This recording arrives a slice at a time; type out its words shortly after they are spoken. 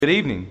Good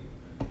evening.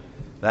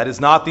 That is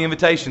not the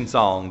invitation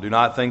song. Do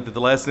not think that the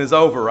lesson is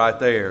over right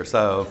there.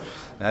 So,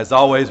 as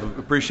always, we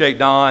appreciate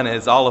Don,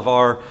 as all of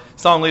our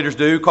song leaders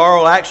do.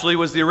 Carl actually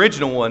was the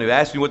original one who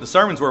asked me what the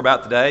sermons were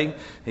about today.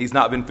 He's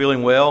not been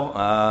feeling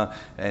well,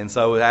 and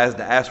so has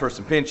to ask for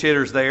some pinch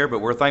hitters there, but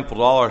we're thankful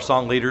to all our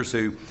song leaders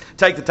who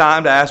take the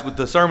time to ask what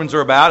the sermons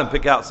are about and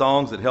pick out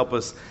songs that help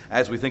us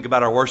as we think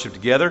about our worship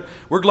together.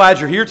 We're glad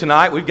you're here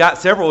tonight. We've got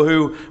several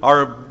who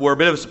were a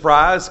bit of a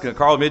surprise.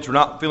 Carl and Mitch were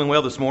not feeling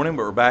well this morning,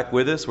 but we're back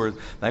with us. We're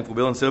thankful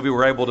Bill and Sylvia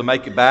were able to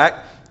make it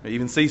back. You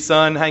even see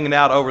Son hanging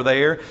out over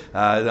there.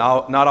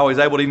 Not always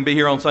able to even be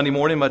here on Sunday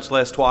morning, much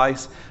less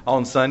twice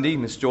on Sunday.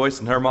 Miss Joyce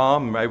and her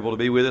mom are able to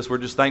be with us. We're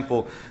just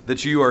thankful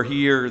that you are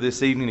here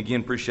this evening.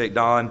 Again, appreciate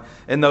Don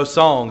and those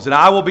songs. And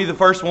I will be the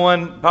first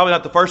one, probably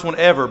not the first one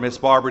ever, Miss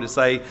Barbara, to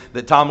say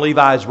that Tom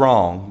Levi is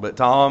wrong. But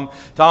Tom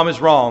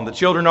is wrong. The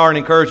children are an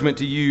encouragement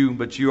to you,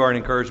 but you are an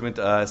encouragement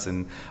to us.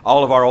 And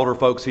all of our older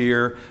folks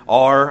here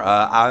are.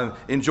 I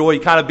enjoy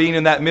kind of being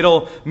in that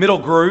middle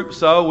group,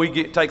 so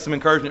we take some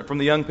encouragement from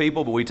the young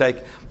people, but we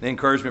take the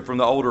encouragement from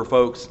the older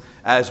folks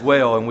as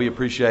well, and we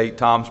appreciate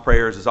Tom's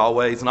prayers as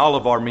always, and all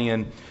of our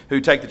men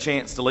who take the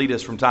chance to lead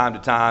us from time to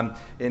time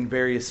in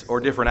various or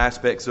different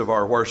aspects of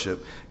our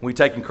worship. We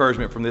take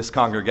encouragement from this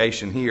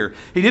congregation here.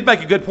 He did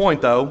make a good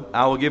point, though.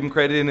 I will give him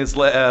credit in his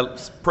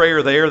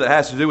prayer there that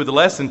has to do with the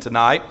lesson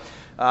tonight.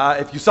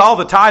 If you saw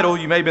the title,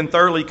 you may have been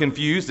thoroughly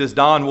confused, as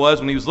Don was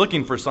when he was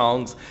looking for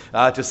songs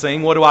to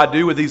sing. What do I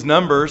do with these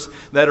numbers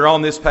that are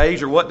on this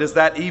page, or what does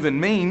that even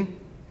mean?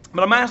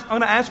 But I'm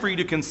going to ask for you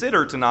to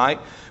consider tonight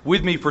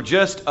with me for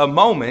just a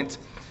moment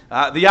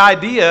the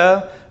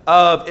idea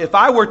of, if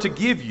I were to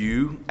give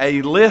you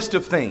a list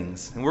of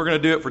things, and we're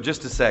going to do it for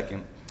just a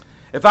second.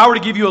 If I were to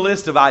give you a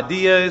list of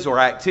ideas or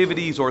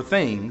activities or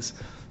things,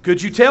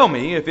 could you tell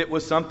me if it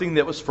was something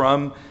that was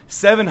from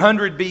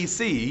 700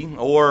 BC,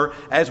 or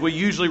as we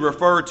usually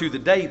refer to the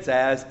dates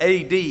as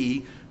AD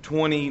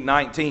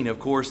 2019, of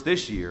course,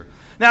 this year?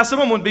 Now,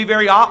 someone would be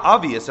very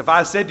obvious if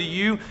I said to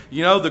you,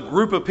 the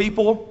group of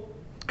people.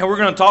 And we're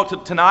going to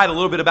talk tonight a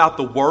little bit about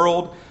the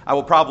world. I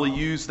will probably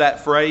use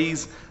that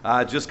phrase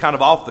just kind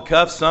of off the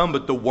cuff some,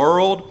 but the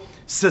world,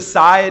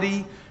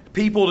 society,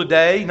 people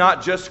today,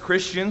 not just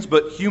Christians,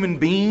 but human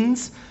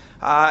beings.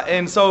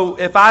 And so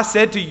if I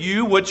said to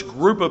you which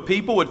group of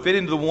people would fit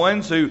into the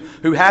ones who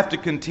have to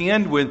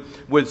contend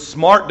with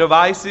smart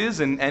devices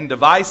and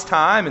device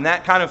time and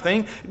that kind of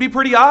thing, it'd be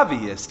pretty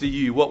obvious to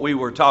you what we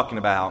were talking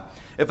about.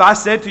 If I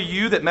said to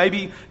you that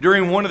maybe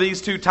during one of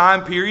these two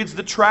time periods,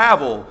 the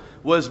travel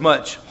was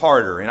much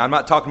harder. And I'm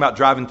not talking about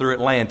driving through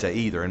Atlanta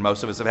either, and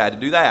most of us have had to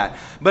do that.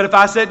 But if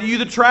I said to you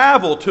the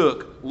travel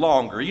took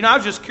longer, I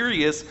was just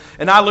curious,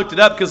 and I looked it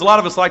up because a lot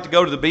of us like to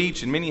go to the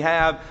beach, and many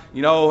have,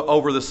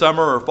 over the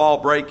summer or fall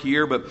break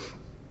here, but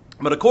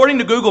according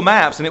to Google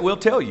Maps, and it will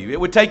tell you, it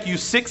would take you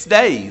 6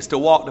 days to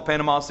walk to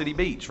Panama City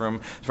Beach from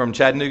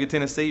Chattanooga,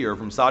 Tennessee, or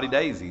from Saudi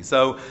Daisy.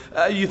 So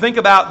you think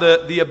about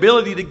the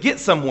ability to get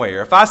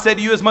somewhere. If I said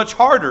to you it's much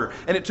harder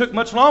and it took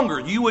much longer,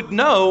 you would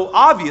know,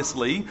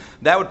 obviously,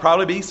 that would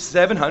probably be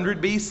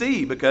 700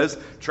 BC, because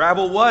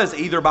travel was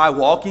either by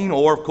walking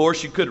or, of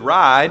course, you could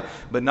ride,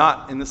 but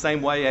not in the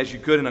same way as you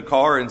could in a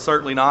car, and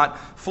certainly not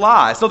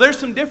fly. So there's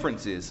some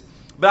differences.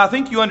 But I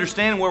think you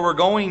understand where we're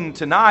going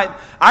tonight.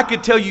 I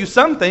could tell you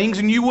some things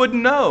and you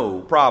wouldn't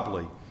know,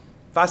 probably.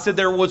 If I said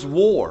there was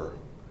war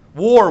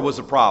was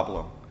a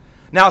problem.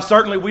 Now,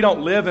 certainly we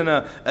don't live in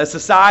a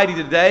society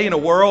today, in a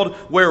world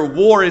where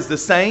war is the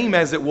same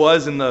as it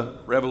was in the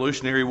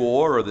Revolutionary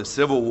War or the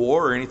Civil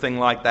War or anything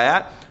like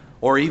that,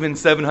 or even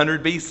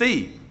 700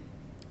 BC.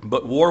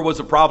 But war was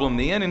a problem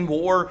then, and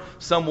war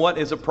somewhat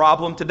is a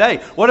problem today.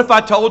 What if I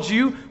told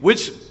you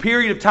which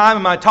period of time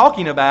am I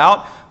talking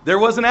about? There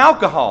was an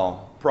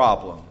alcohol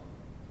problem.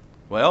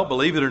 Well,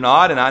 believe it or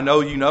not, and I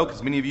know you know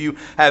because many of you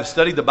have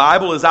studied the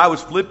Bible, as I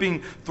was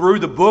flipping through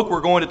the book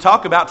we're going to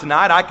talk about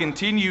tonight, I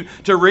continue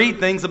to read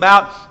things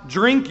about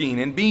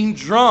drinking and being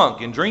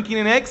drunk and drinking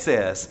in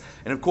excess.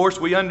 And of course,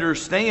 we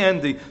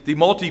understand the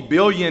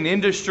multi-billion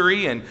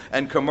industry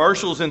and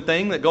commercials and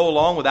things that go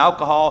along with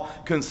alcohol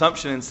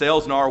consumption and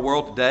sales in our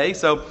world today.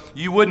 So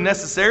you wouldn't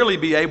necessarily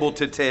be able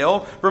to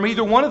tell from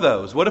either one of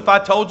those. What if I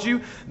told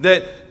you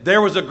that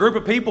there was a group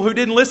of people who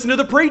didn't listen to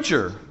the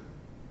preacher?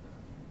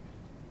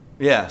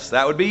 Yes,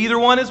 that would be either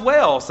one as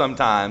well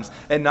sometimes,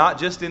 and not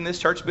just in this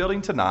church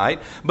building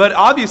tonight. But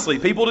obviously,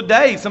 people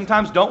today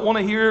sometimes don't want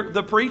to hear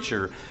the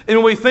preacher. And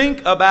when we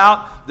think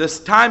about this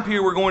time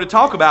period we're going to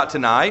talk about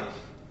tonight,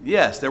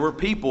 yes, there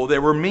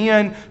were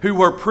men who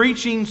were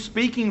preaching,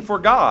 speaking for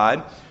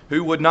God,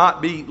 who would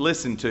not be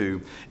listened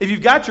to. If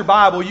you've got your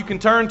Bible, you can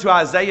turn to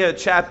Isaiah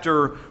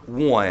chapter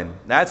 1.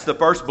 That's the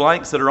first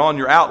blanks that are on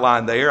your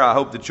outline there. I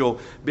hope that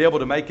you'll be able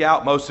to make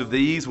out most of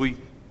these. We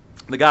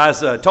The guys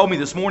told me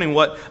this morning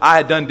what I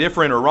had done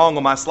different or wrong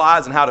on my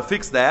slides and how to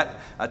fix that.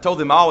 I told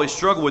them I always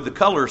struggle with the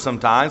color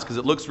sometimes because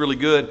it looks really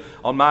good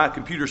on my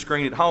computer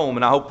screen at home,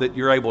 and I hope that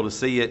you're able to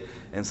see it,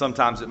 and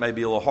sometimes it may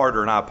be a little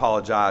harder, and I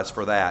apologize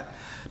for that.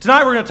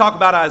 Tonight we're going to talk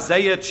about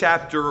Isaiah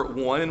chapter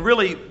 1 and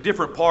really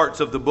different parts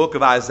of the book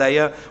of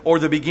Isaiah, or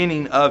the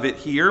beginning of it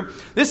here.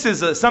 This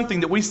is something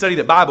that we studied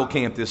at Bible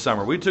camp this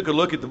summer. We took a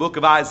look at the book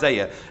of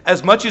Isaiah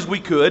as much as we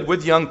could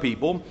with young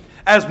people,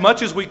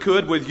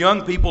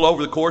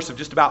 over the course of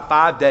just about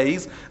 5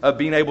 days of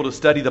being able to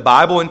study the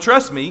Bible. And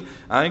trust me,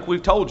 I think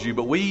we've told you,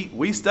 but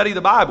we study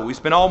the Bible. We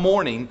spend all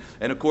morning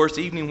and, of course,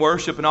 evening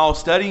worship and all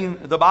studying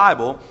the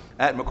Bible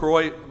at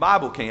McCroy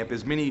Bible Camp,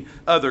 as many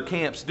other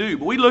camps do.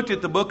 But we looked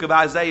at the book of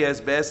Isaiah as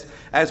best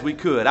as we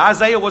could.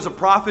 Isaiah was a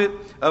prophet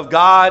of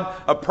God,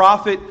 a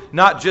prophet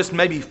not just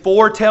maybe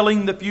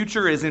foretelling the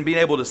future as in being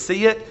able to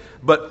see it,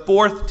 but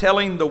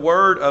forthtelling the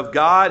word of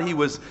God. He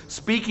was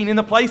speaking in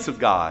the place of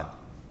God.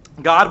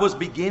 God was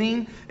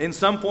beginning in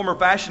some form or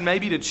fashion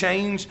maybe to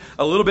change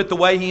a little bit the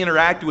way he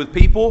interacted with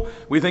people.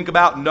 We think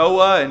about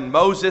Noah and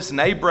Moses and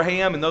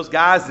Abraham and those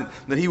guys, and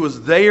that he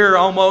was there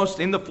almost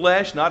in the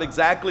flesh, not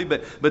exactly,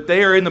 but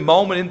there in the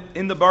moment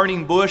in the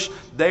burning bush,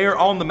 there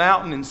on the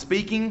mountain and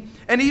speaking.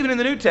 And even in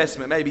the New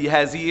Testament maybe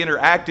has he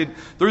interacted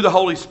through the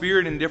Holy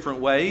Spirit in different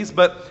ways.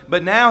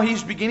 But now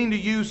he's beginning to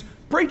use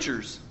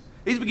preachers.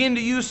 He's beginning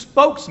to use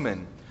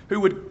spokesmen who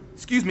would,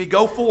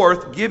 go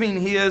forth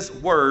giving his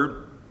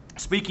word,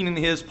 speaking in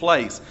his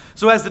place.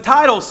 So as the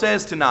title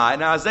says tonight,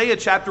 in Isaiah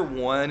chapter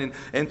 1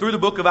 and through the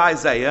book of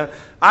Isaiah,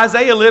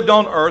 Isaiah lived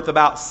on earth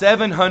about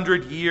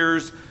 700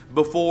 years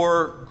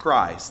before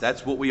Christ.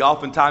 That's what we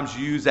oftentimes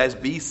use as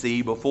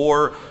BC,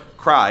 before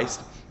Christ,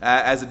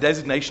 as a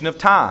designation of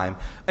time.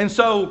 And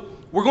so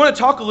we're going to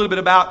talk a little bit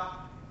about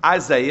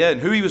Isaiah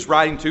and who he was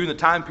writing to and the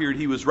time period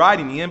he was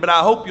writing in, but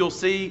I hope you'll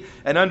see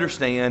and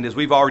understand, as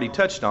we've already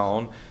touched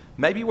on,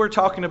 maybe we're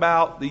talking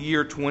about the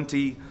year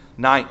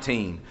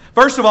 2019.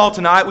 First of all,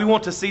 tonight we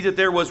want to see that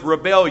there was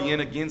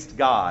rebellion against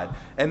God.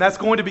 And that's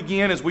going to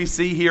begin as we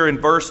see here in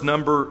verse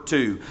number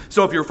 2.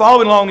 So if you're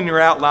following along in your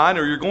outline,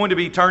 or you're going to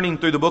be turning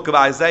through the book of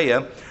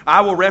Isaiah,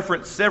 I will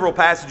reference several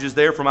passages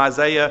there from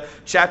Isaiah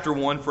chapter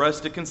 1 for us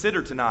to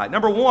consider tonight.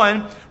 Number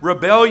 1,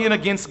 rebellion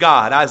against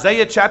God.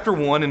 Isaiah chapter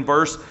 1 and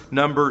verse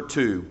number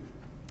 2.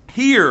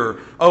 Hear,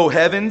 O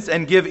heavens,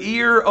 and give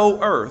ear,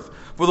 O earth,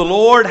 for the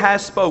Lord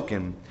has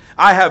spoken.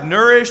 I have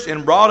nourished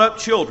and brought up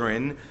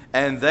children,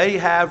 and they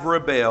have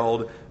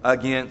rebelled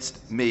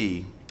against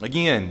me.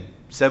 Again,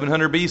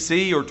 700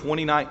 BC or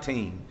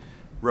 2019.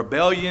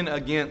 Rebellion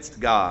against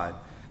God.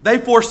 They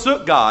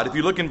forsook God. If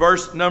you look in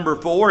verse number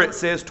 4, it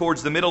says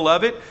towards the middle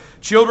of it,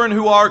 children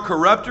who are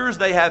corrupters,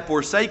 they have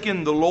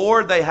forsaken the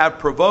Lord. They have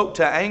provoked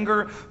to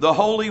anger the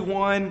Holy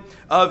One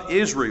of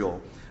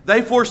Israel.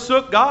 They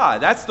forsook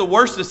God. That's the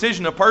worst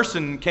decision a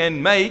person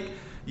can make.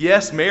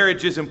 Yes,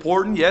 marriage is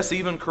important. Yes,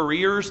 even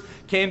careers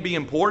can be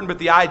important. But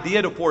the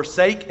idea to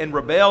forsake and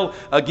rebel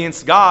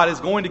against God is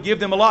going to give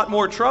them a lot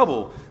more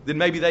trouble than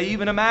maybe they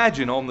even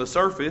imagine on the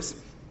surface.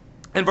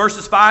 In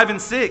verses 5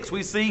 and 6,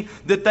 we see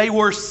that they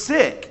were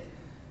sick.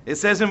 It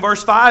says in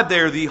verse 5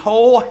 there, the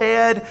whole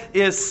head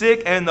is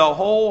sick and the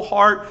whole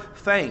heart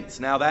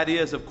faints. Now that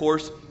is, of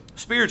course,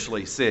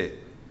 spiritually sick.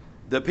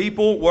 The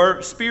people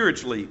were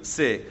spiritually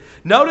sick.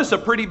 Notice a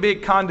pretty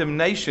big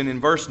condemnation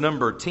in verse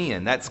number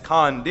 10. That's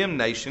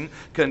condemnation,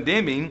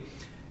 condemning.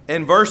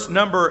 In verse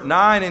number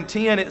 9 and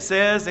 10 it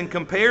says, and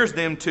compares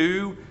them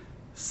to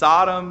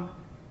Sodom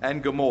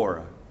and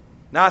Gomorrah.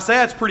 Now I say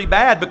that's pretty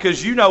bad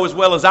because you know as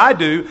well as I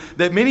do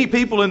that many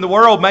people in the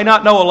world may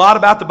not know a lot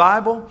about the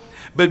Bible,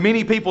 but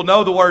many people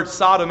know the word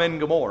Sodom and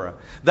Gomorrah.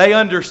 They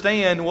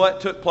understand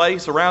what took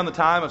place around the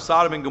time of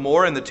Sodom and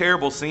Gomorrah and the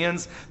terrible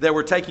sins that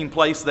were taking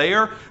place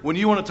there. When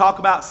you want to talk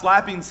about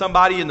slapping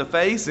somebody in the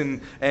face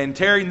and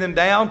tearing them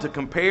down to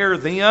compare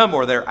them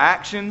or their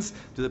actions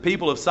to the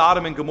people of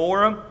Sodom and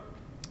Gomorrah,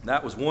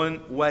 that was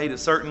one way to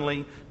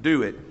certainly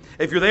do it.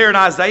 If you're there in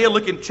Isaiah,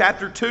 look in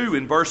chapter 2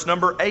 in verse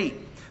number 8.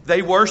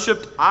 They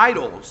worshipped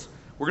idols.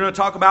 We're going to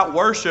talk about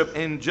worship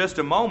in just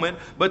a moment,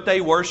 but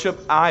they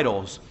worshiped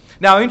idols.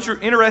 Now,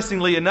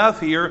 interestingly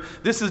enough here,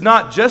 this is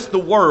not just the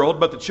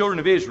world, but the children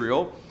of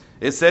Israel.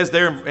 It says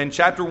there in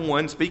chapter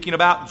 1, speaking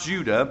about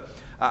Judah.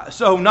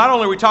 So not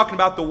only are we talking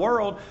about the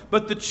world,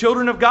 but the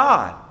children of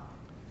God.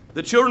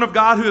 The children of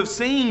God who have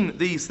seen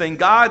these things,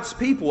 God's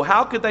people.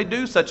 How could they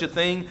do such a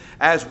thing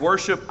as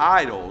worship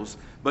idols?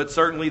 But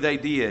certainly they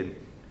did.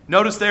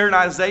 Notice there in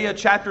Isaiah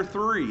chapter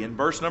 3 and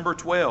verse number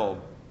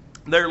 12,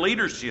 their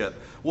leadership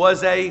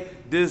was a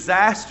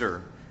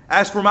disaster.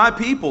 As for my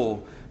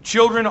people,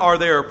 children are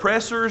their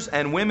oppressors,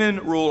 and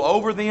women rule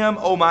over them.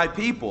 O my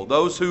people,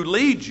 those who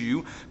lead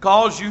you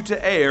cause you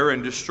to err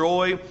and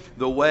destroy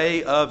the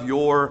way of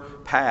your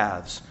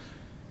paths.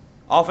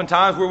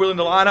 Oftentimes we're willing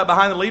to line up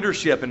behind the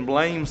leadership and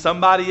blame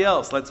somebody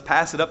else. Let's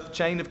pass it up the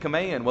chain of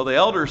command. Well, the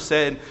elders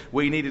said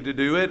we needed to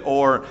do it,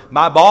 or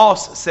my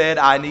boss said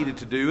I needed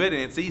to do it,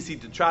 and it's easy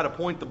to try to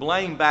point the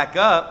blame back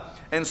up.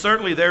 And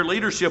certainly their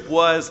leadership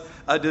was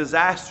a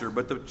disaster,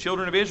 but the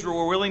children of Israel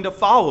were willing to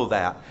follow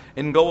that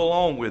and go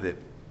along with it.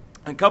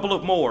 A couple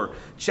of more.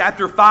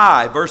 Chapter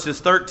 5,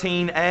 verses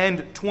 13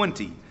 and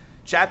 20.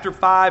 Chapter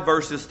 5,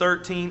 verses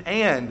 13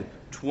 and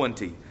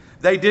 20.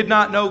 They did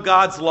not know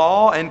God's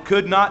law and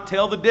could not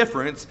tell the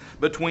difference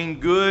between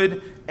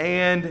good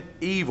and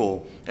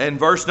evil. And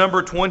verse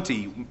number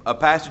 20, a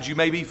passage you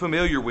may be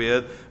familiar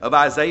with of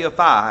Isaiah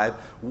 5,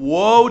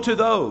 woe to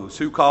those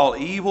who call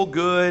evil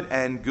good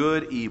and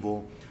good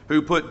evil,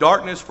 who put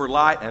darkness for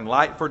light and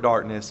light for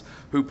darkness,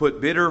 who put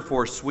bitter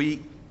for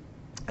sweet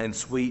and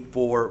sweet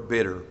for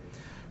bitter.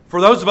 For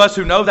those of us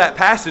who know that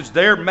passage,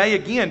 there may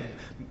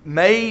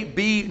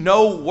be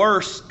no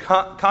worse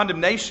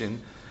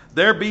condemnation.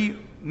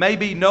 May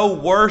be no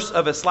worse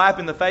of a slap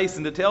in the face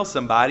than to tell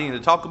somebody and to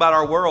talk about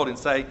our world and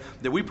say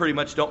that we pretty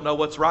much don't know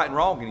what's right and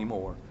wrong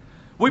anymore.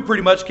 We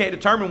pretty much can't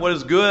determine what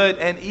is good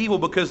and evil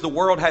because the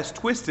world has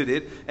twisted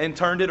it and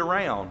turned it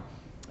around.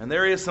 And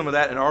there is some of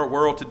that in our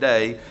world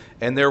today,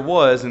 and there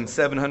was in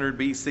 700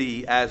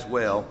 BC as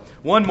well.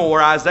 One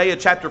more, Isaiah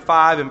chapter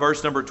 5 and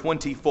verse number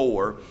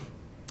 24.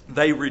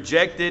 They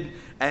rejected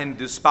and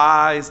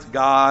despised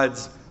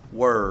God's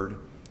word.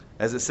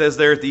 As it says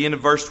there at the end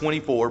of verse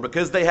 24,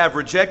 because they have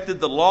rejected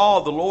the law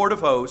of the Lord of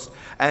hosts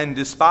and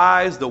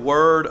despised the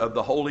word of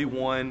the Holy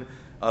One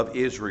of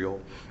Israel.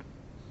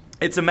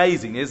 It's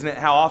amazing, isn't it,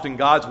 how often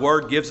God's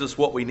word gives us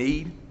what we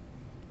need?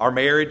 Our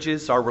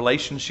marriages, our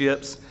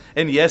relationships,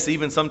 and yes,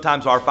 even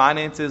sometimes our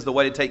finances, the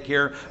way to take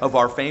care of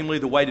our family,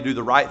 the way to do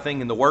the right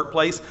thing in the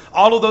workplace.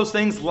 All of those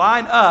things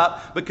line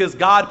up because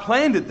God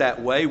planned it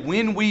that way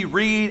when we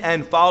read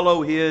and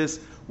follow His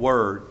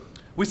word.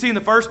 We see in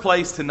the first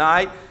place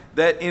tonight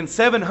that in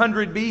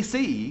 700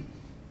 BC,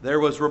 there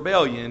was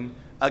rebellion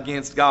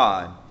against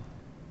God.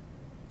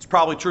 It's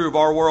probably true of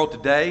our world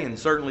today, and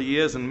certainly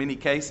is in many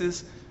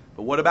cases.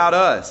 But what about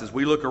us as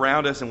we look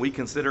around us and we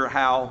consider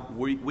how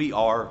we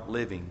are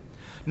living?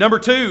 Number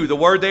 2, the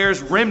word there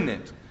is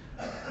remnant.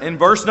 In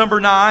verse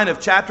number 9 of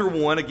chapter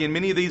 1, again,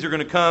 many of these are going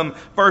to come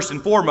first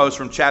and foremost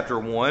from chapter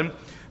 1.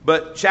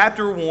 But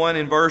chapter 1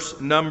 in verse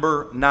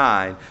number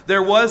 9,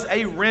 there was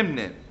a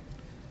remnant.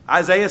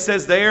 Isaiah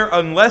says there,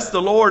 unless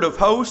the Lord of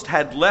hosts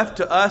had left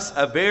to us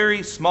a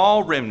very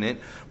small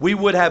remnant, we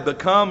would have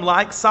become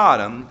like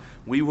Sodom.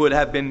 We would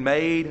have been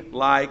made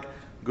like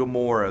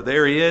Gomorrah.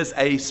 There is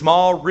a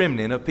small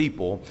remnant of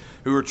people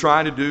who are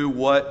trying to do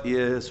what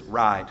is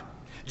right.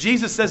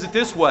 Jesus says it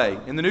this way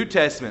in the New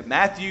Testament,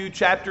 Matthew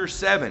chapter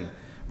 7,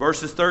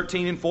 verses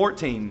 13 and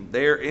 14.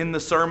 There in the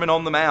Sermon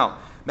on the Mount.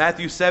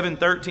 Matthew 7,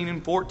 13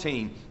 and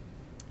 14.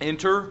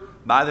 Enter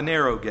by the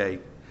narrow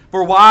gate.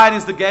 For wide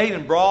is the gate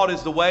and broad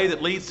is the way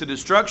that leads to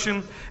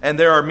destruction, and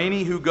there are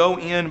many who go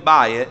in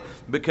by it,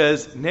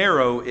 because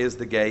narrow is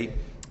the gate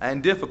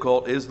and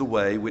difficult is the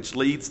way which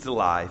leads to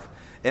life,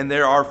 and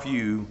there are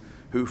few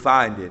who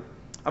find it.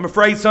 I'm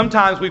afraid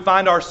sometimes we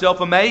find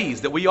ourselves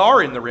amazed that we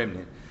are in the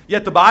remnant.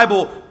 Yet the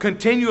Bible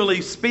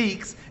continually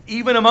speaks,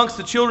 even amongst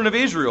the children of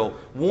Israel,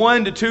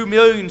 1 to 2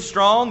 million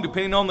strong,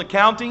 depending on the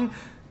counting,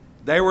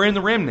 they were in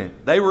the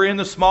remnant. They were in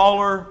the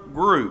smaller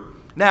group.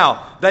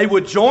 Now, they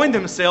would join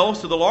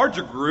themselves to the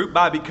larger group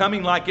by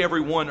becoming like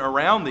everyone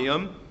around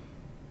them.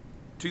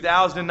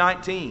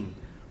 2019,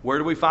 where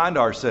do we find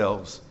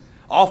ourselves?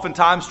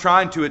 Oftentimes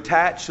trying to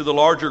attach to the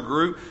larger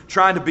group,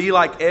 trying to be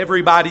like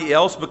everybody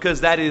else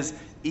because that is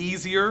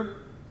easier.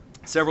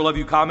 Several of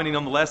you commenting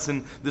on the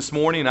lesson this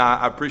morning,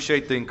 I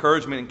appreciate the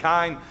encouragement and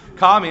kind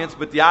comments,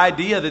 but the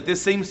idea that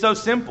this seems so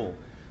simple,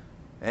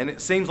 and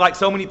it seems like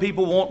so many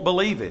people won't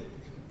believe it.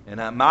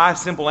 And my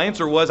simple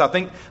answer was, I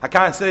think I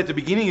kind of said at the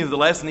beginning of the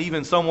lesson,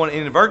 even somewhat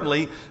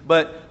inadvertently,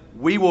 but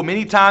we will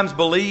many times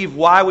believe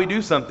why we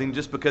do something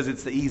just because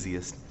it's the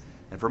easiest.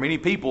 And for many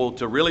people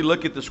to really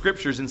look at the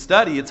Scriptures and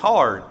study, it's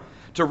hard.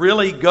 To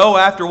really go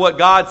after what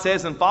God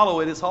says and follow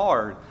it is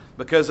hard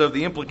because of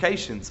the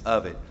implications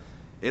of it.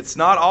 It's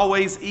not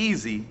always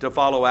easy to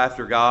follow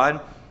after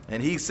God.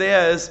 And He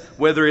says,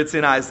 whether it's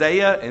in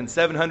Isaiah in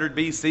 700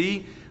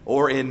 BC,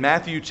 or in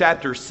Matthew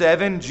chapter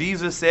 7,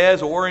 Jesus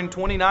says, or in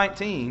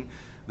 2019,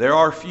 there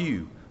are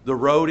few. The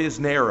road is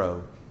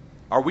narrow.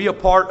 Are we a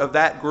part of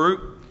that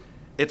group?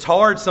 It's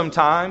hard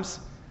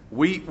sometimes.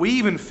 We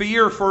even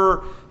fear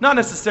for not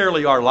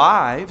necessarily our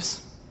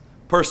lives,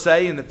 per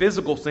se, in the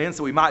physical sense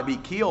that we might be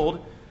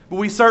killed, but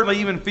we certainly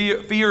even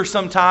fear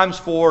sometimes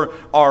for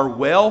our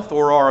wealth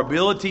or our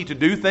ability to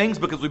do things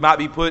because we might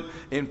be put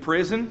in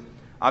prison.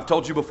 I've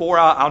told you before,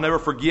 I'll never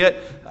forget,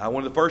 one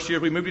of the first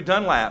years we moved to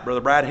Dunlap,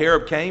 Brother Brad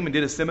Harrop came and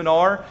did a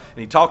seminar, and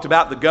he talked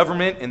about the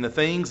government and the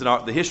things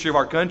and the history of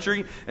our country.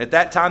 And at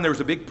that time, there was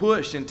a big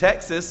push in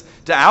Texas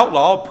to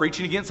outlaw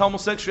preaching against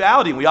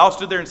homosexuality. And we all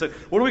stood there and said,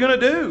 what are we going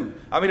to do?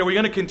 I mean, are we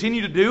going to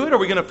continue to do it? Are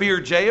we going to fear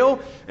jail?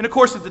 And of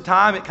course, at the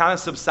time, it kind of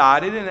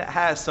subsided, and it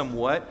has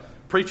somewhat.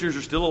 Preachers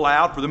are still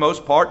allowed, for the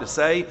most part, to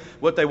say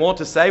what they want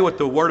to say, what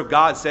the Word of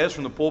God says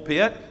from the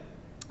pulpit.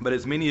 But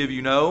as many of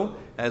you know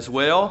as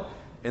well,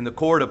 in the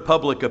court of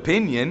public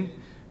opinion,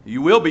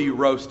 you will be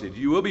roasted.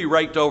 You will be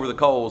raked over the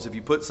coals if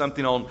you put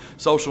something on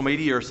social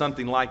media or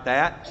something like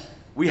that.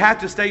 We have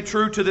to stay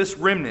true to this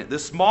remnant,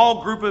 this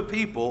small group of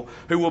people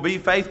who will be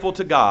faithful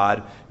to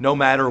God no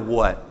matter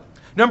what.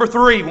 Number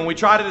 3, when we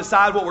try to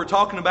decide what we're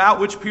talking about,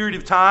 which period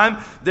of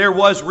time, there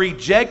was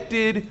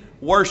rejected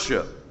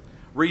worship.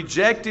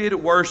 Rejected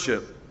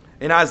worship.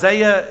 In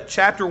Isaiah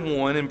chapter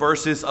 1 in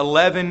verses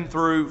 11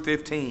 through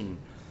 15.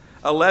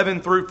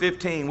 11 through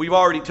 15. We've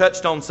already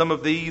touched on some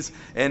of these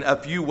in a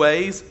few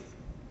ways,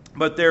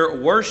 but their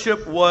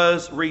worship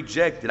was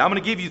rejected. I'm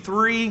going to give you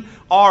 3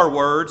 R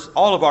words.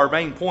 All of our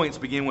main points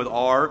begin with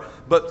R,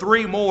 but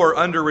 3 more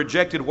under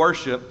rejected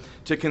worship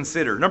to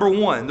consider. Number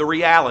 1, the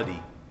reality.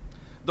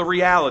 The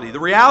reality. The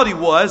reality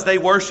was they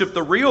worshiped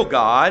the real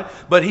God,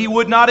 but He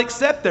would not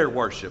accept their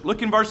worship.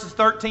 Look in verses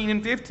 13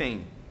 and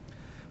 15.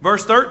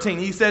 Verse 13,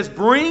 He says,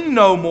 "Bring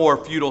no more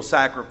futile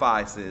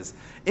sacrifices.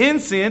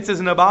 Incense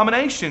is an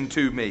abomination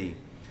to me."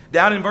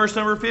 Down in verse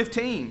number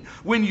 15,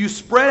 "When you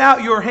spread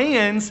out your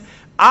hands,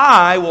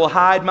 I will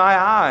hide my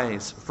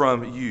eyes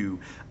from you.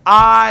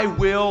 I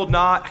will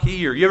not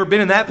hear." You ever been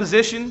in that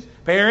position,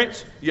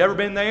 parents? You ever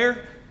been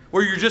there?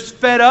 Where you're just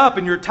fed up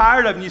and you're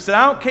tired of it and you say,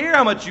 "I don't care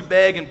how much you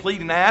beg and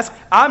plead and ask,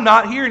 I'm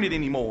not hearing it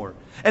anymore."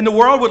 And the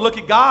world would look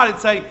at God and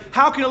say,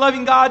 how can a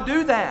loving God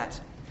do that?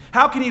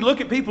 How can He look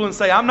at people and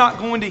say, I'm not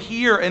going to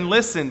hear and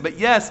listen? But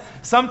yes,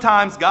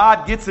 sometimes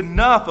God gets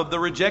enough of the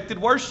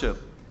rejected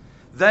worship.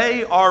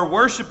 They are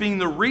worshiping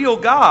the real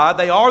God.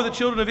 They are the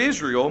children of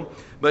Israel,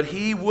 but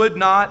He would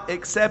not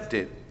accept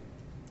it.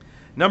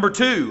 Number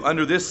 2,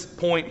 under this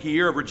point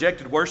here of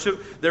rejected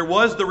worship, there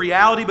was the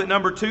reality, but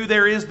number 2,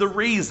 there is the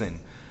reason.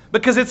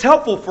 Because it's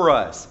helpful for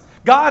us.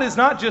 God is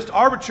not just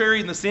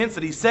arbitrary in the sense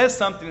that He says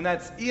something and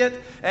that's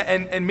it,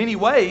 and in many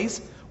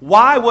ways.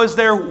 Why was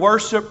their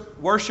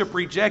worship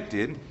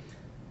rejected?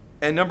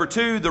 And number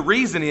 2, the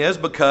reason is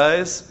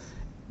because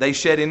they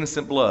shed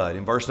innocent blood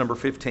in verse number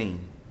 15.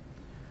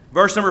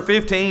 Verse number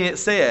 15, it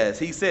says,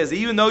 He says,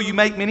 "Even though you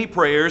make many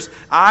prayers,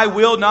 I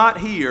will not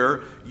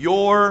hear.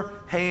 Your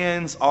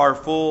hands are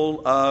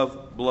full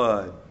of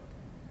blood."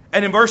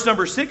 And in verse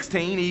number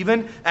 16,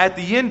 even at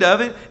the end of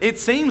it, it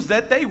seems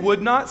that they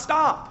would not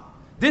stop.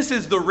 This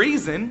is the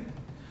reason.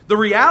 The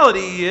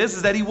reality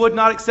is that He would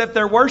not accept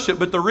their worship,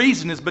 but the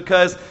reason is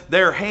because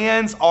their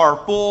hands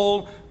are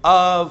full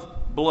of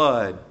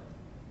blood.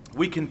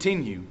 We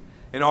continue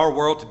in our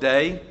world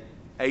today,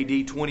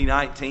 AD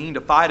 2019,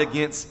 to fight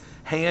against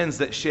hands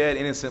that shed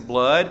innocent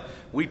blood.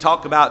 We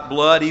talk about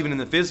blood even in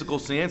the physical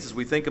sense as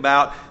we think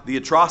about the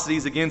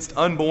atrocities against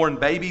unborn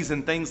babies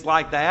and things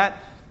like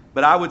that.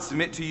 But I would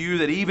submit to you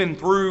that even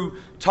through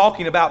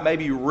talking about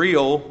maybe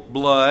real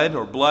blood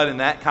or blood in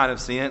that kind of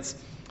sense,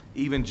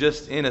 even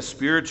just in a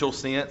spiritual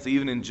sense,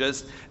 even in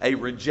just a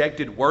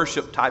rejected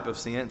worship type of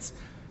sense,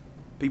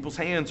 people's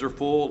hands are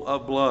full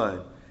of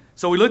blood.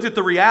 So we looked at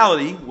the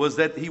reality was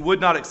that He would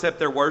not accept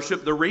their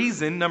worship. The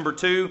reason, number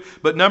 2,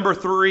 but number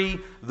 3,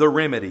 the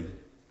remedy.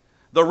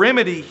 The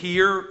remedy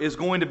here is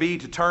going to be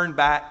to turn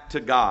back to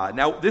God.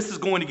 Now, this is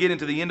going to get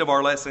into the end of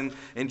our lesson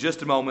in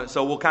just a moment,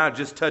 so we'll kind of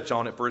just touch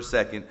on it for a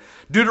second.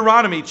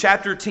 Deuteronomy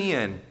chapter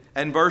 10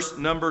 and verse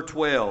number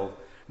 12.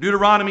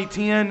 Deuteronomy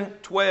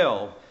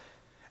 10:12.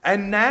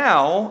 "And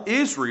now,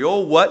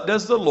 Israel, what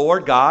does the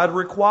Lord God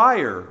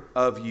require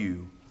of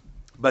you?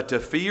 But to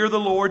fear the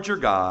Lord your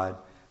God,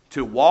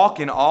 to walk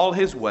in all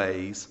His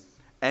ways,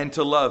 and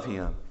to love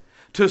Him,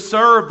 to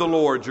serve the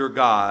Lord your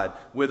God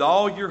with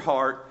all your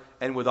heart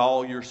and with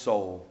all your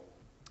soul."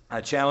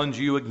 I challenge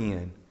you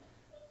again.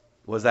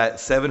 Was that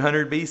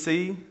 700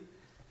 BC?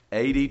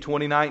 AD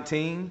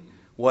 2019?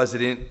 Was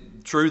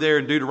it true there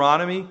in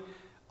Deuteronomy?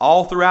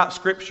 All throughout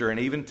Scripture and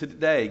even to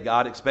today,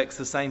 God expects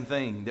the same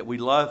thing, that we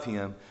love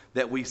Him,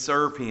 that we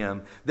serve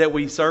Him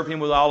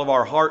with all of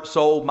our heart,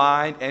 soul,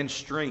 mind, and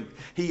strength.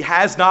 He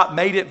has not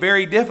made it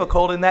very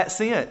difficult in that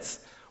sense,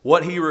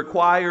 what He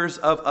requires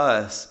of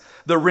us.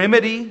 The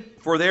remedy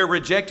for their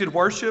rejected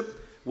worship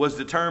was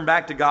to turn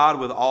back to God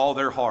with all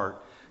their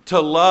heart, to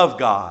love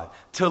God,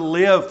 to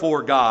live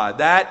for God.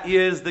 That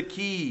is the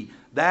key.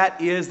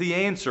 That is the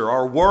answer.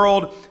 Our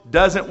world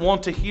doesn't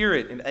want to hear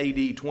it in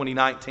AD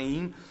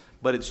 2019,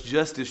 but it's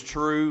just as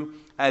true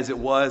as it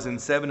was in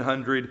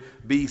 700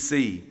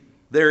 BC.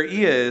 There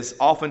is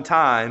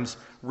oftentimes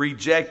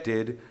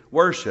rejected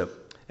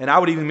worship. And I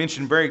would even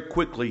mention very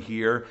quickly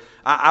here,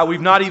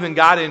 we've not even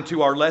got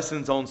into our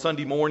lessons on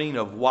Sunday morning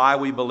of why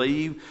we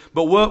believe,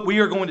 but what we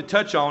are going to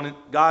touch on,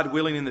 God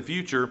willing in the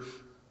future,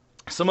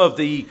 some of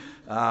the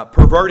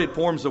perverted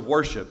forms of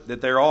worship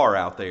that there are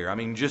out there. I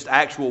mean, just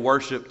actual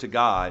worship to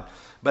God.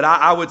 But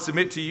I would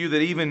submit to you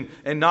that even,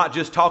 and not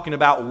just talking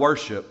about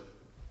worship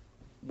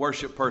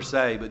per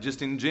se, but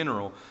just in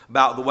general,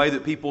 about the way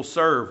that people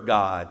serve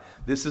God.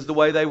 This is the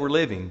way they were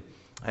living.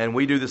 And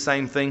we do the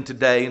same thing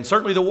today, and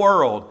certainly the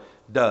world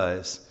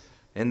does.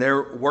 And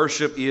their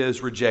worship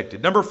is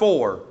rejected. Number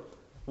 4,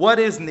 what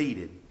is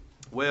needed?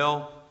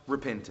 Well,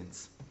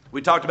 repentance.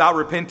 We talked about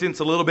repentance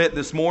a little bit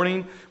this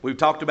morning. We've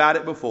talked about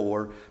it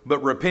before,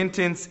 but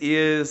repentance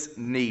is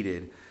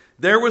needed.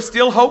 There was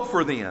still hope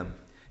for them.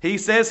 He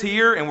says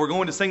here, and we're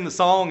going to sing the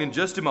song in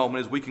just a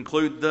moment as we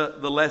conclude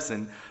the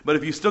lesson, but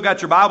if you still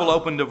got your Bible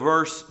open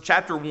to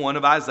chapter 1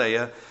 of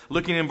Isaiah,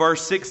 looking in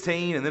verse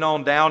 16 and then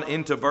on down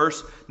into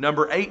verse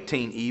number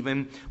 18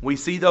 even, we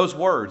see those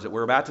words that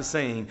we're about to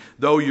sing,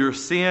 though your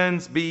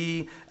sins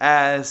be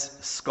as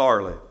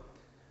scarlet.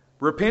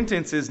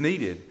 Repentance is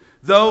needed.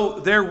 Though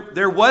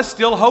there was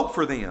still hope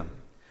for them.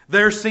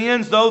 Their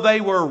sins, though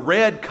they were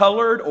red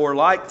colored or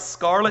like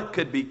scarlet,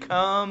 could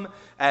become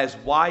as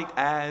white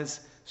as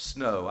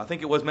snow. I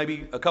think it was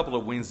maybe a couple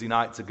of Wednesday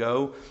nights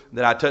ago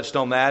that I touched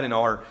on that in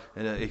our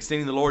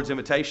extending the Lord's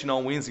invitation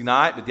on Wednesday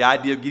night, but the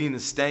idea of getting the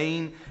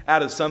stain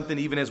out of something,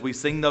 even as we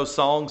sing those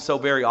songs so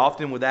very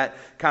often with that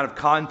kind of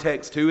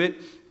context to it,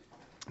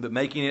 but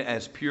making it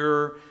as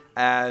pure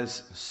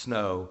as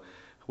snow.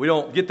 We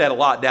don't get that a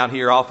lot down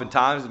here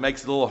oftentimes. It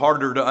makes it a little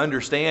harder to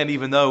understand,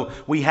 even though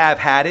we have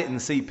had it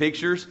and see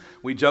pictures.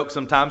 We joke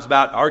sometimes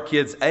about our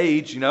kids'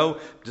 age,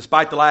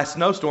 despite the last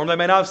snowstorm, they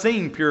may not have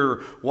seen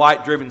pure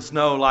white-driven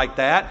snow like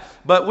that,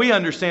 but we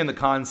understand the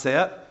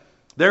concept.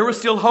 There was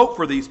still hope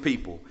for these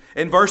people.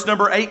 In verse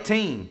number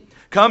 18,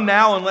 come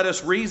now and let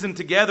us reason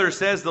together,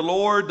 says the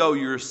Lord, though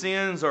your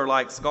sins are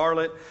like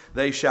scarlet,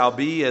 they shall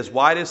be as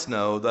white as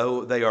snow,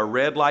 though they are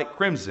red like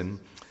crimson,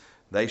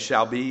 they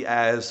shall be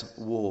as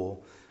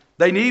wool.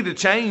 They needed to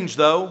change,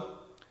 though.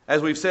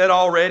 As we've said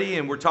already,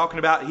 and we're talking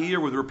about here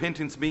with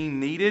repentance being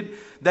needed,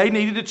 they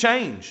needed to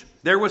change.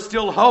 There was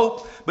still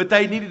hope, but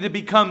they needed to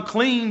become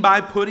clean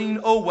by putting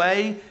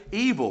away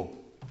evil.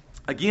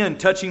 Again,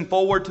 touching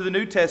forward to the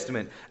New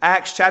Testament,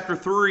 Acts chapter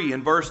 3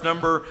 and verse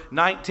number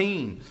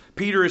 19.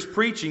 Peter is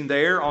preaching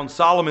there on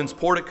Solomon's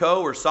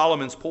portico or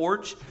Solomon's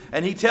porch,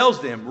 and he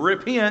tells them,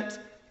 repent,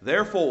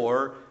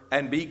 therefore,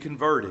 and be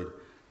converted,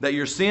 that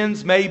your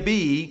sins may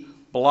be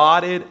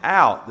blotted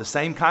out. The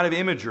same kind of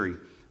imagery,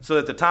 so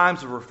that the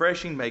times of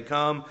refreshing may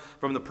come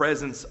from the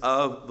presence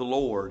of the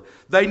Lord.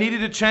 They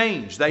needed to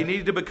change. They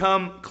needed to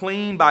become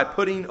clean by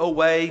putting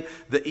away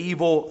the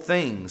evil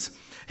things.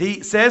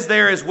 He says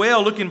there as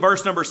well, look in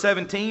verse number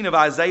 17 of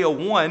Isaiah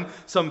 1,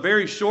 some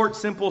very short,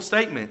 simple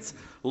statements.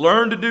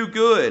 Learn to do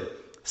good,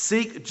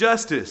 seek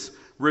justice,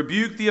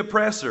 rebuke the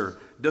oppressor,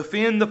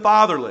 defend the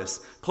fatherless,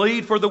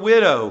 plead for the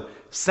widow.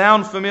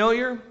 Sound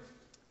familiar?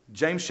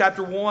 James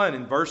chapter 1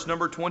 and verse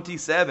number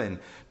 27.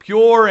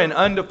 Pure and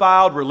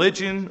undefiled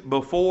religion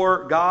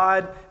before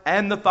God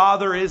and the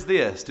Father is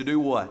this. To do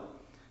what?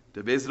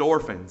 To visit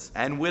orphans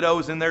and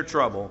widows in their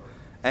trouble,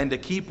 and to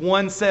keep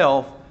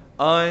oneself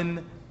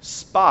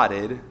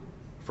unspotted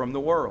from the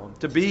world.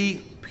 To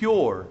be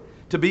pure.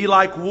 To be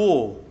like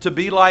wool. To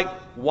be like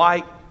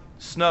white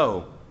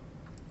snow.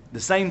 The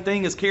same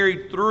thing is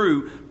carried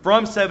through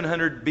from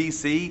 700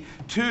 BC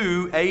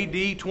to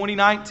AD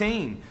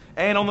 2019.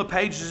 And on the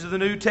pages of the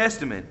New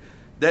Testament,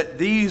 that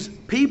these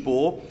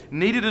people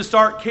needed to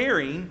start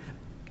caring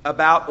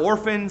about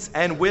orphans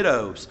and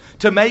widows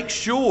to make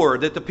sure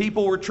that the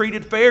people were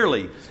treated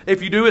fairly.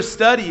 If you do a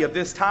study of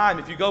this time,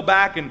 if you go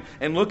back and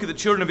look at the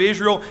children of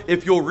Israel,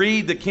 if you'll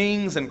read the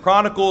Kings and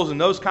Chronicles and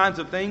those kinds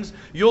of things,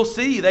 you'll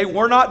see they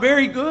were not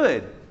very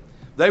good.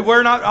 They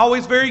were not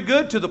always very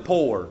good to the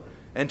poor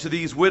and to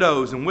these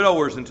widows and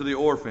widowers and to the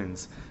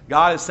orphans.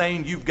 God is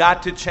saying you've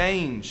got to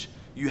change.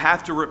 You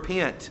have to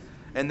repent.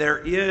 And there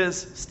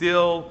is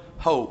still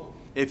hope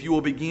if you will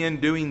begin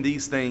doing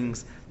these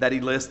things that he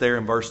lists there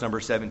in verse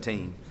number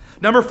 17.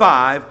 Number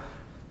 5,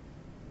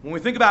 when we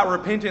think about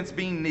repentance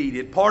being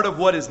needed, part of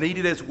what is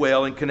needed as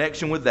well in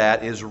connection with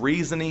that is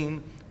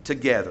reasoning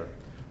together.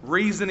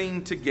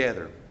 Reasoning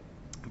together.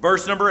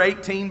 Verse number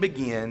 18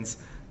 begins,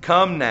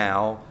 come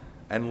now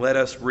and let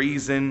us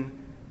reason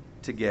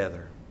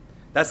together.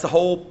 That's the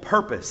whole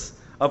purpose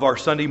of our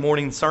Sunday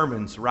morning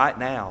sermons right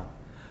now.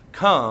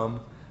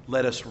 Come,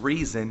 let us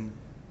reason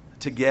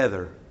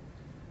together.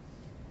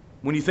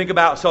 When you think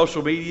about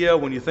social media,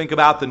 when you think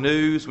about the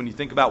news, when you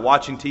think about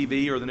watching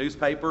TV or the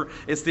newspaper,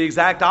 it's the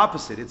exact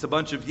opposite. It's a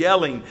bunch of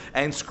yelling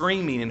and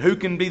screaming and who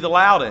can be the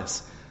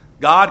loudest.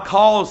 God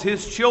calls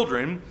his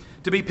children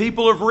to be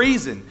people of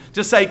reason,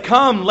 to say,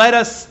 come, let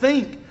us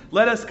think,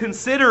 let us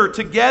consider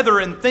together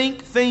and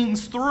think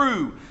things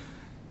through.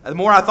 The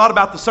more I thought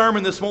about the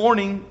sermon this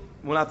morning,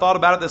 when I thought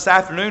about it this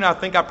afternoon, I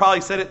think I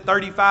probably said it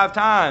 35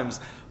 times.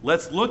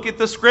 Let's look at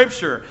the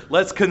Scripture.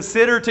 Let's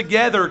consider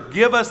together.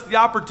 Give us the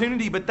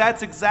opportunity. But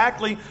that's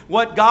exactly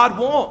what God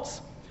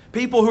wants.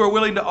 People who are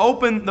willing to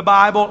open the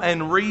Bible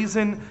and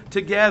reason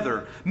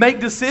together. Make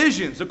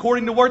decisions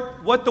according to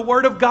what the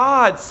Word of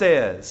God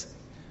says.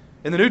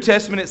 In the New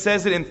Testament, it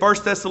says it in 1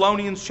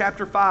 Thessalonians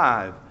chapter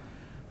 5.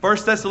 1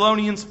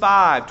 Thessalonians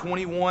 5,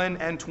 21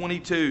 and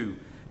 22.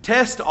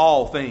 Test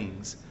all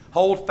things.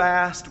 Hold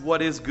fast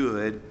what is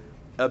good.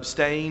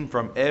 Abstain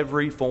from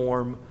every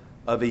form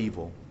of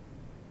evil.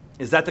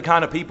 Is that the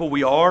kind of people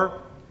we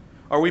are?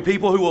 Are we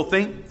people who will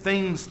think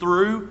things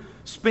through,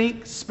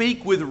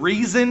 speak with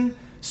reason,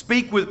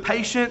 speak with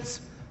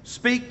patience,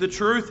 speak the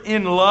truth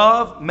in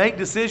love, make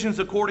decisions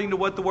according to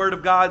what the Word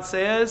of God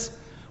says,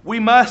 we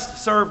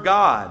must serve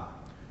God.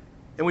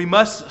 And we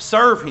must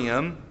serve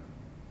Him.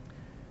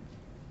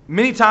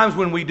 Many times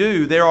when we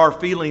do, there are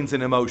feelings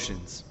and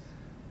emotions.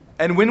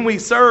 And when we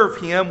serve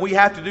Him, we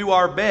have to do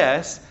our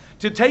best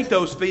to take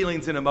those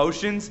feelings and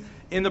emotions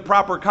in the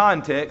proper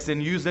context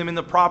and use them in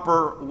the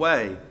proper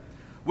way.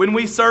 When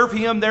we serve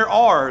Him, there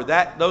are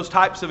those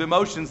types of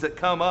emotions that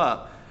come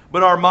up.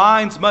 But our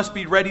minds must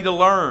be ready to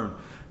learn.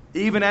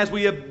 Even as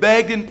we have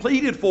begged and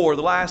pleaded for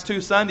the last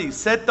 2 Sundays,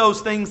 set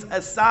those things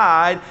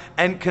aside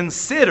and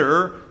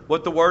consider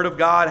what the Word of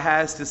God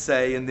has to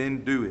say and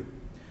then do it.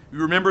 You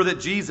remember that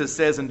Jesus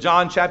says in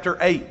John chapter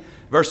 8,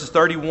 verses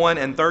 31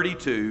 and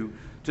 32,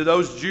 to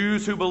those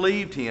Jews who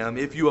believed Him,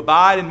 if you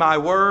abide in my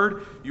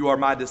word, you are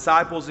my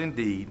disciples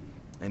indeed,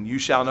 and you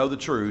shall know the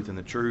truth, and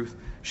the truth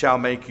shall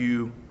make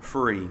you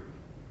free.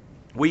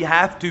 We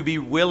have to be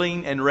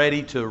willing and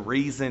ready to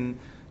reason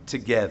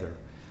together.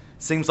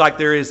 Seems like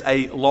there is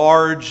a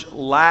large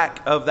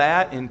lack of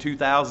that in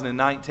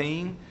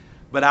 2019,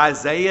 but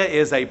Isaiah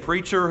is a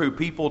preacher who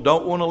people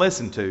don't want to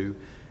listen to.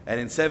 And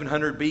in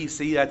 700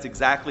 BC, that's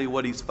exactly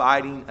what he's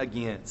fighting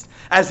against.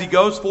 As he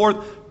goes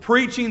forth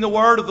preaching the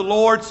word of the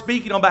Lord,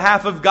 speaking on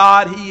behalf of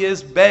God, he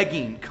is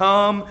begging,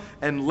 come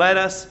and let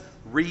us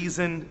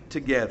reason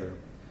together.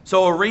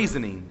 So a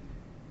reasoning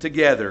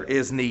together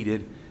is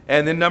needed.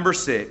 And then number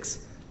 6,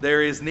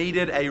 there is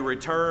needed a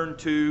return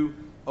to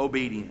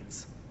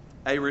obedience.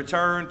 A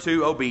return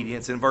to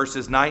obedience in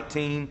verses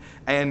 19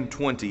 and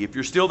 20. If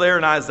you're still there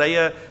in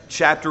Isaiah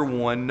chapter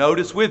 1,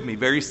 notice with me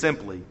very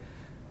simply,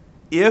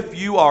 if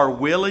you are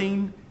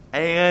willing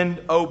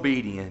and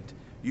obedient,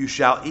 you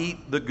shall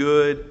eat the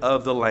good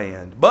of the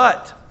land.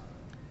 But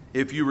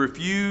if you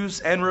refuse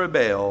and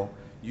rebel,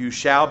 you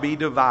shall be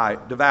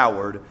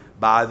devoured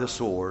by the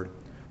sword,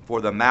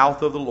 for the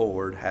mouth of the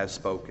Lord has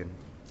spoken.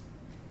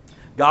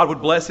 God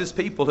would bless His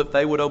people if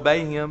they would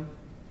obey Him.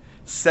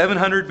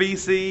 700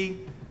 BC,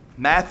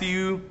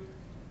 Matthew,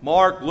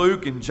 Mark,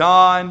 Luke, and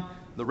John,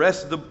 the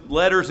rest of the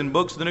letters and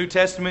books of the New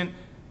Testament,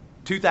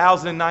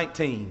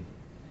 2019.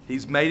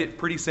 He's made it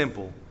pretty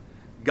simple.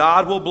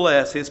 God will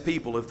bless His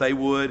people if they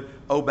would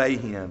obey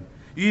Him.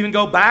 You even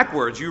go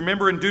backwards. You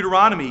remember in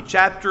Deuteronomy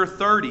chapter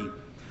 30.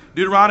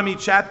 Deuteronomy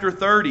chapter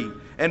 30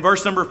 and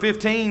verse number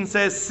 15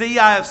 says, see,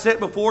 I have set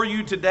before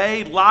you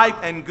today life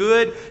and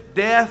good,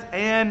 death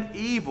and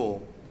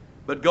evil.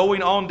 But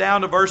going on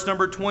down to verse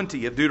number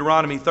 20 of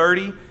Deuteronomy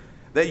 30,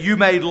 that you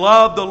may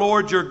love the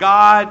Lord your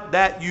God,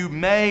 that you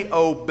may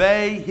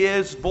obey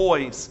His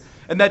voice,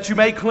 and that you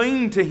may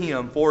cling to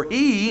Him, for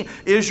He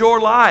is your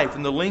life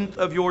and the length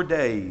of your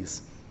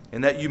days,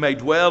 and that you may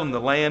dwell in the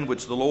land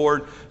which the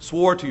Lord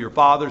swore to your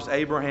fathers,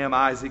 Abraham,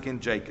 Isaac, and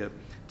Jacob,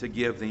 to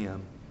give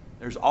them.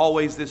 There's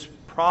always this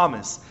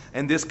promise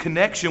and this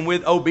connection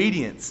with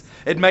obedience.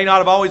 It may not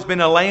have always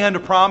been a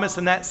land promise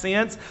in that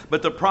sense,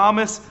 but the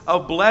promise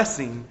of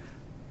blessing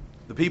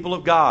the people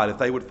of God if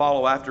they would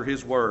follow after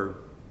His word.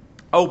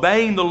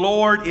 Obeying the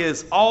Lord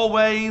is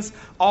always,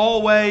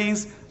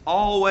 always,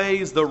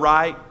 always the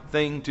right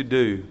thing to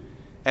do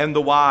and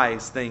the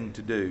wise thing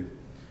to do.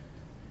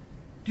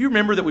 Do you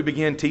remember that we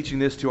began teaching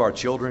this to our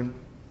children?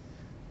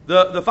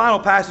 The final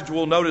passage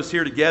we'll notice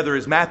here together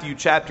is Matthew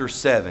chapter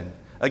 7.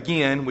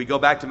 Again, we go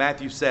back to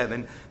Matthew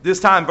 7. This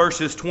time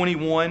verses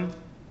 21.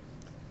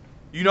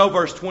 You know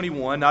verse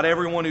 21. Not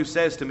everyone who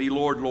says to me,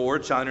 Lord,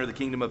 Lord, shall enter the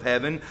kingdom of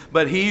heaven,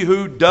 but he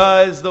who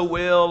does the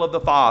will of the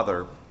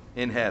Father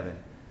in heaven.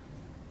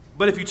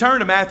 But if you turn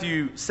to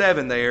Matthew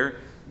 7 there,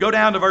 go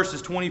down to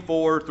verses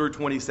 24 through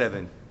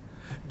 27.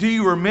 Do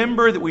you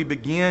remember that we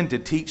began to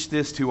teach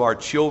this to our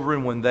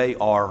children when they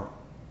are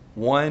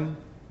 1,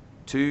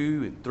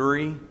 2, and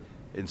 3,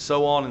 and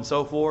so on and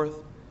so forth?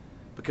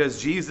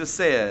 Because Jesus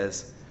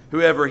says,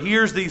 whoever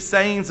hears these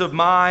sayings of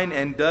mine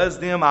and does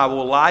them, I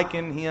will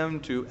liken him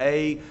to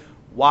a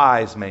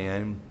wise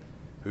man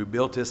who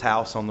built his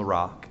house on the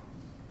rock.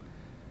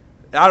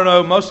 I don't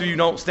know, most of you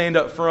don't stand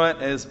up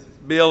front as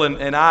Bill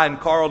and I and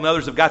Carl and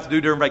others have got to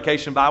do during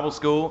Vacation Bible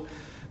School.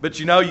 But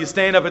you know, you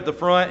stand up at the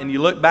front and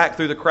you look back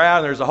through the crowd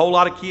and there's a whole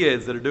lot of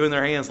kids that are doing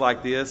their hands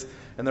like this.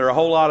 And there are a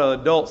whole lot of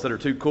adults that are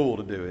too cool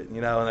to do it,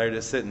 you know, and they're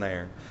just sitting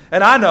there.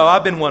 And I know,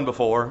 I've been one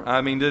before.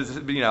 I mean,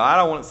 you know, I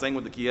don't want to sing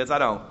with the kids. I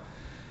don't.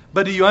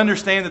 But do you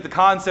understand that the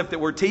concept that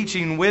we're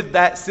teaching with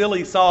that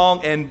silly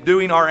song and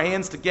doing our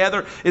hands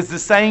together is the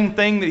same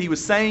thing that he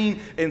was saying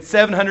in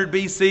 700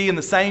 BC and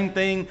the same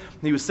thing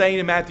he was saying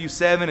in Matthew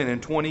 7 and in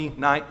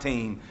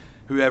 2019.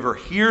 Whoever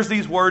hears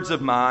these words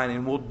of mine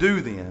and will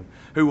do them,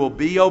 who will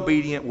be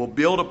obedient, will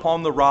build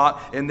upon the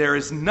rock, and there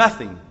is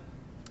nothing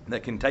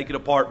that can take it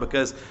apart,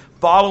 because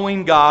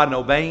following God and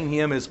obeying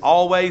Him is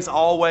always,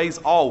 always,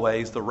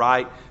 always the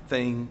right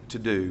thing to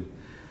do.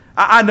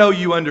 I know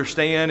you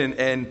understand,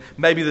 and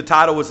maybe the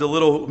title was a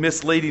little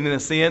misleading in a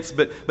sense,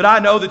 but I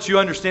know that you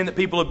understand that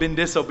people have been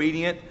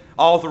disobedient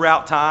all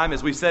throughout time.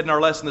 As we said in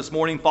our lesson this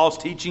morning, false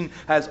teaching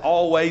has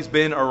always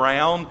been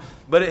around,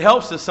 but it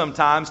helps us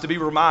sometimes to be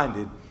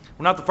reminded.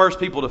 We're not the first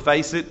people to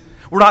face it.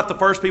 We're not the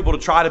first people to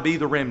try to be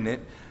the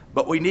remnant.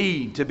 but we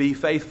need to be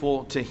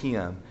faithful to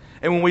Him.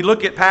 And when we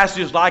look at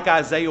passages like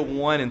Isaiah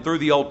 1 and through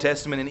the Old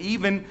Testament and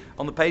even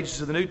on the pages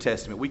of the New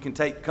Testament, we can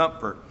take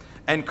comfort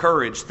and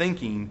courage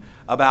thinking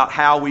about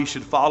how we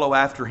should follow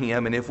after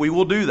Him. And if we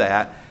will do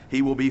that,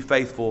 He will be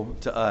faithful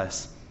to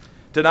us.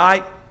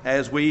 Tonight,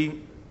 as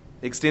we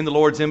extend the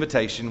Lord's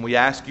invitation, we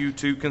ask you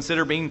to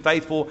consider being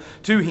faithful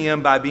to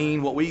Him by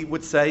being what we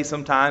would say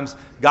sometimes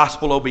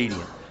gospel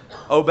obedient.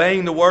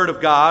 Obeying the Word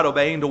of God,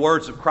 obeying the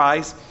words of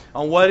Christ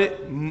on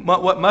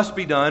what must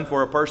be done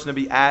for a person to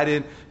be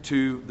added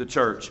to the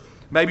church.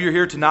 Maybe you're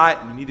here tonight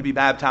and you need to be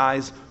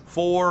baptized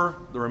for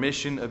the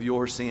remission of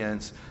your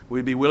sins.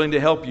 We'd be willing to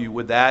help you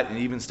with that and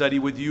even study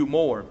with you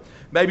more.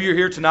 Maybe you're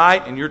here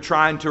tonight and you're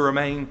trying to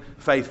remain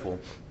faithful.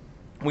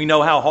 We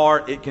know how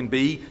hard it can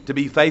be to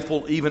be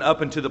faithful even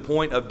up until the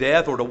point of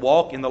death, or to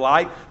walk in the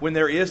light when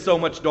there is so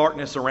much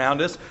darkness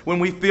around us. When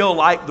we feel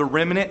like the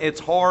remnant, it's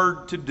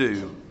hard to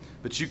do.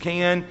 But you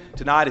can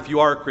tonight, if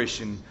you are a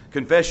Christian,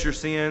 confess your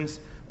sins,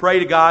 pray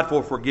to God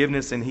for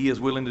forgiveness, and He is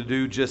willing to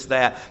do just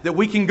that. That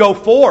we can go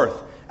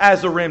forth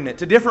as a remnant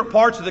to different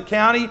parts of the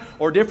county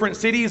or different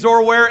cities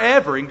or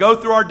wherever and go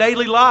through our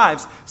daily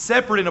lives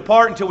separate and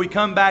apart until we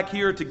come back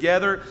here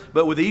together,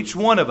 but with each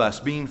one of us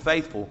being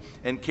faithful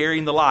and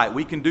carrying the light.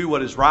 We can do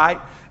what is right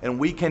and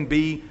we can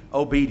be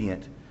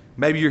obedient.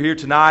 Maybe you're here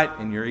tonight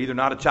and you're either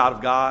not a child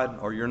of God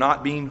or you're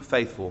not being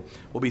faithful.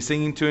 We'll be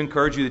singing to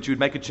encourage you that you would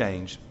make a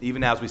change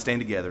even as we stand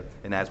together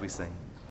and as we sing.